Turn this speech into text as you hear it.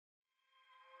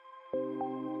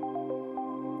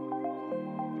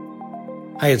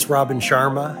Hi, it's Robin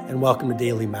Sharma, and welcome to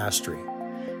Daily Mastery.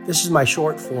 This is my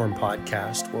short form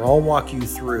podcast where I'll walk you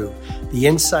through the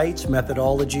insights,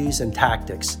 methodologies, and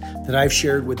tactics that I've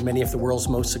shared with many of the world's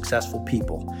most successful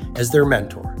people as their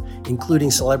mentor,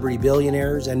 including celebrity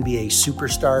billionaires, NBA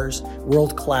superstars,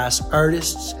 world-class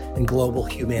artists, and global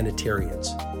humanitarians.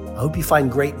 I hope you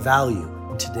find great value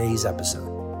in today's episode.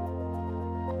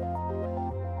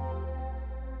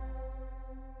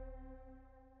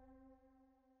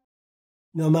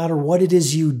 No matter what it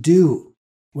is you do,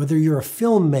 whether you're a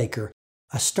filmmaker,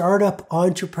 a startup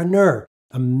entrepreneur,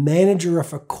 a manager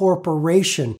of a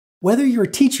corporation, whether you're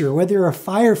a teacher, whether you're a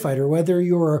firefighter, whether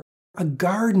you're a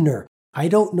gardener, I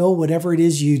don't know, whatever it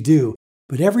is you do,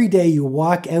 but every day you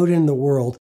walk out in the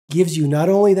world gives you not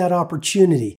only that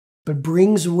opportunity, but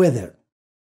brings with it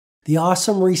the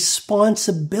awesome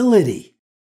responsibility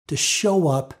to show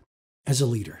up as a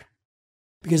leader.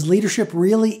 Because leadership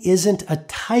really isn't a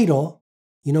title.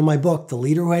 You know my book, The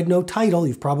Leader Who Had No Title,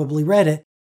 you've probably read it.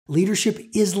 Leadership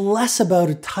is less about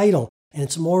a title, and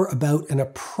it's more about an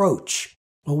approach,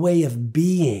 a way of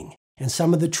being. And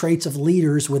some of the traits of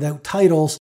leaders without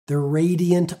titles, they're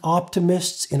radiant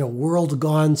optimists in a world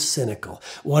gone cynical.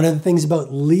 One of the things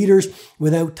about leaders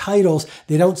without titles,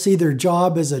 they don't see their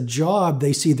job as a job.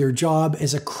 They see their job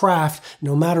as a craft,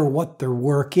 no matter what their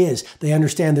work is. They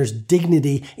understand there's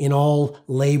dignity in all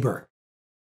labor.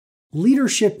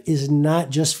 Leadership is not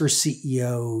just for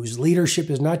CEOs. Leadership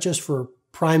is not just for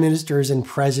prime ministers and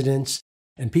presidents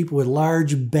and people with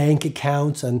large bank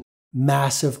accounts and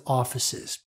massive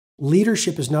offices.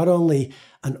 Leadership is not only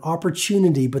an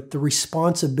opportunity, but the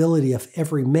responsibility of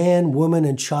every man, woman,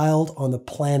 and child on the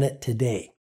planet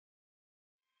today.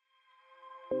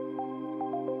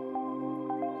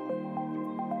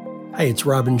 Hi, it's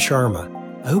Robin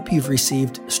Sharma. I hope you've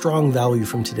received strong value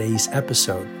from today's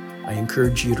episode. I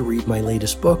encourage you to read my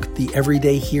latest book, The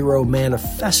Everyday Hero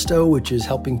Manifesto, which is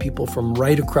helping people from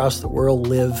right across the world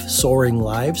live soaring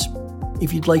lives.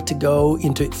 If you'd like to go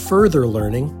into further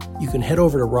learning, you can head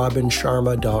over to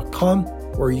robinsharma.com,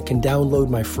 where you can download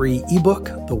my free ebook,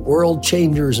 The World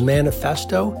Changers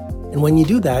Manifesto. And when you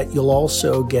do that, you'll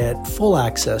also get full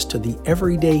access to the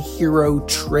Everyday Hero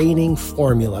Training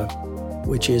Formula,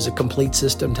 which is a complete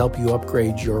system to help you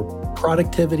upgrade your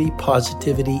productivity,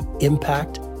 positivity,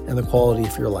 impact, and the quality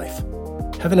of your life.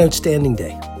 Have an outstanding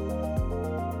day.